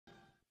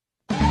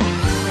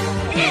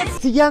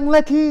It's young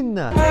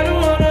Latina. I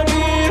don't wanna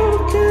be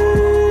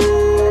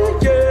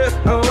okay,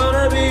 yeah, I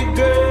wanna be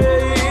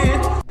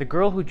great. The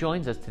girl who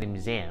joins us to the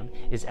museum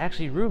is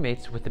actually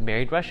roommates with the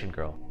married Russian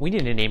girl. We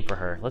need a name for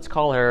her. Let's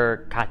call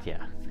her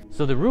Katya.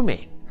 So the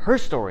roommate, her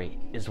story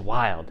is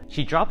wild.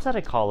 She drops out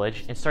of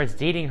college and starts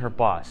dating her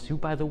boss, who,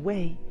 by the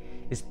way,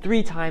 is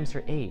 3 times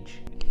her age.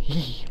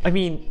 I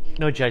mean,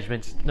 no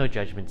judgments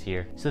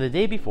here. So the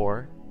day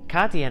before,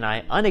 Katya and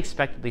I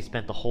unexpectedly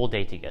spent the whole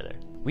day together.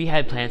 We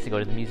had plans to go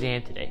to the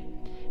museum today.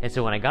 And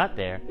so when I got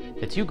there,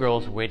 the 2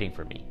 girls were waiting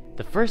for me.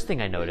 The first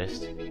thing I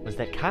noticed was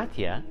that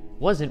Katya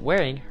wasn't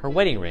wearing her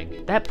wedding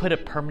ring. That put a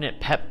permanent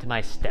pep to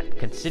my step,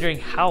 considering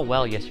how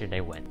well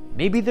yesterday went.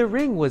 Maybe the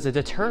ring was a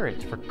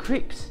deterrent for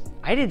creeps.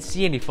 I didn't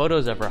see any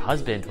photos of her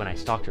husband when I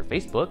stalked her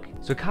Facebook,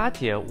 so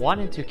Katya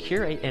wanted to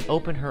curate and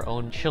open her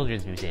own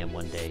children's museum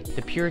one day.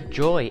 The pure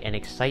joy and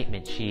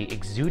excitement she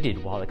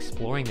exuded while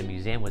exploring the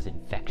museum was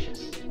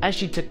infectious. As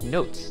she took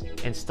notes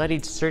and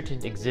studied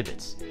certain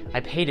exhibits,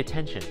 I paid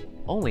attention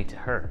only to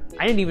her.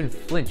 I didn't even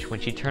flinch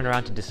when she turned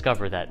around to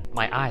discover that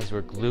my eyes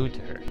were glued to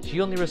her. She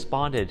only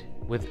responded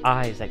with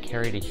eyes that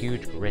carried a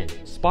huge grin.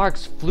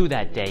 Sparks flew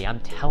that day, I'm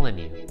telling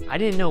you. I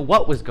didn't know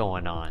what was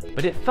going on,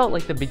 but it felt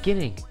like the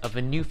beginning of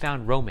a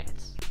newfound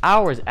romance.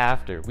 Hours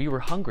after, we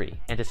were hungry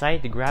and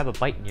decided to grab a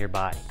bite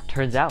nearby.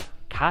 Turns out,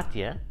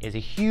 Katya is a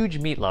huge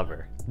meat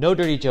lover. No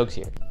dirty jokes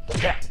here.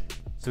 Yeah.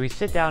 So we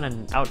sit down in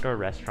an outdoor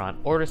restaurant,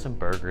 order some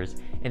burgers,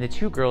 and the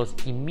 2 girls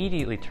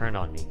immediately turned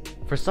on me.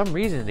 For some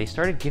reason, they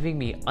started giving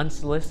me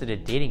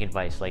unsolicited dating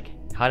advice like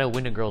how to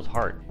win a girl's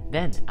heart.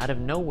 Then, out of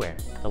nowhere,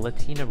 the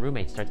Latina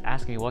roommate starts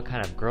asking me what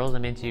kind of girls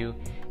I'm into,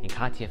 and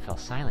Katya fell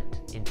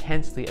silent,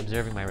 intensely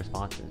observing my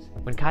responses.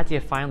 When Katya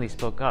finally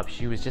spoke up,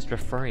 she was just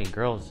referring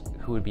girls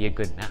who would be a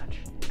good match.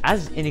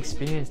 As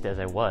inexperienced as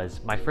I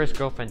was, my first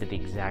girlfriend did the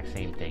exact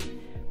same thing.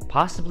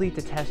 Possibly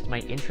to test my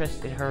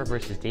interest in her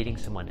versus dating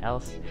someone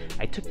else,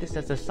 I took this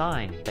as a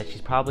sign that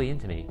she's probably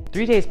into me.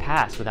 3 days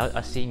passed without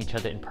us seeing each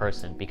other in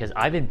person because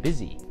I've been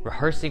busy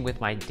rehearsing with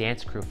my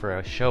dance crew for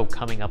a show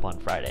coming up on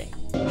Friday.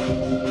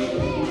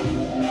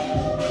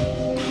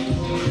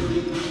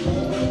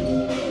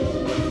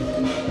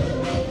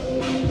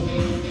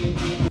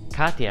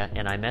 Katya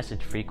and I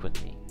messaged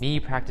frequently, me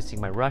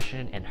practicing my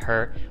Russian and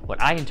her what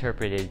I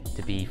interpreted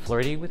to be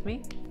flirty with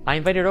me. I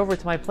invited her over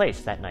to my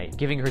place that night,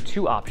 giving her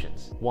 2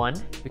 options. 1,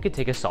 we could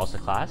take a salsa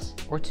class,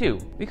 or 2,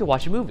 we could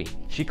watch a movie.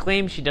 She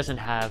claims she doesn't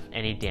have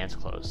any dance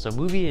clothes, so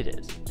movie it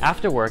is.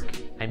 After work,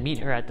 I meet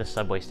her at the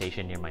subway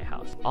station near my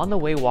house. On the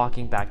way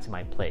walking back to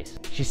my place,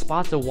 she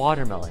spots a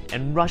watermelon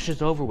and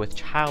rushes over with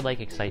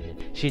childlike excitement.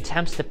 She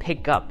attempts to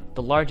pick up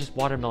the largest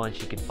watermelon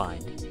she could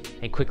find,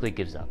 and quickly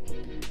gives up.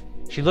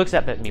 She looks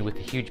up at me with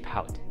a huge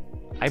pout.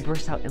 I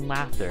burst out in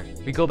laughter.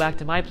 We go back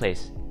to my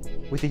place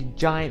with a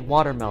giant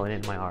watermelon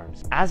in my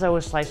arms. As I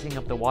was slicing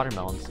up the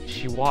watermelons,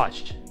 she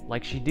watched,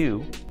 like she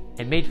do,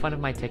 and made fun of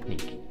my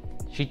technique.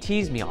 She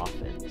teased me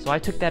often, so I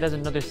took that as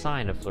another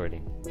sign of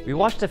flirting. We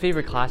watched a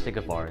favorite classic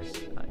of ours,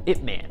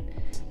 Ip Man,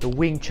 the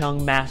Wing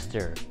Chun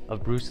master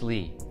of Bruce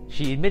Lee.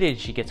 She admitted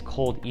she gets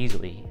cold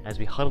easily as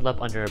we huddled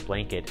up under a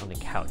blanket on the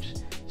couch,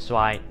 so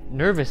I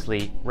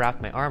nervously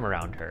wrapped my arm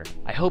around her.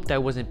 I hoped I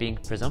wasn't being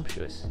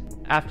presumptuous.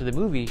 After the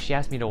movie, she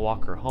asked me to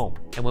walk her home,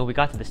 and when we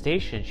got to the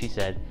station, she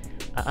said,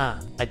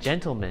 a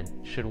gentleman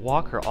should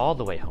walk her all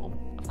the way home.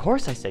 Of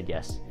course I said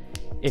yes,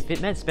 if it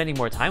meant spending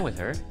more time with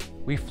her.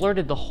 We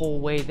flirted the whole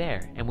way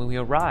there, and when we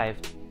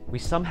arrived, we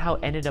somehow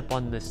ended up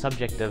on the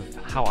subject of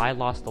how I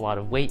lost a lot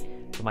of weight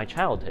from my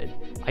childhood.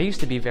 I used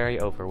to be very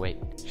overweight.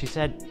 She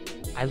said,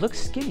 I look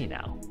skinny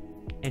now.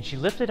 And she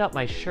lifted up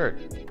my shirt,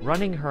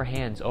 running her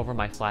hands over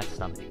my flat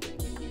stomach.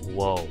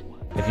 Whoa.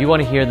 If you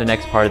want to hear the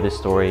next part of this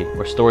story,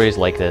 or stories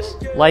like this,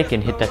 like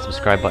and hit that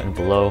subscribe button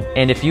below.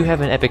 And if you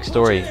have an epic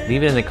story,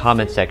 leave it in the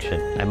comments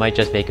section. I might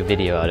just make a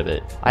video out of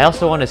it. I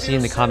also want to see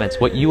in the comments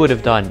what you would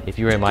have done if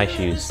you were in my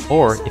shoes,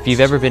 or if you've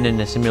ever been in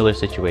a similar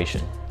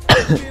situation.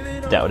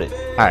 Doubt it.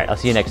 Alright, I'll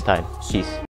see you next time. Peace.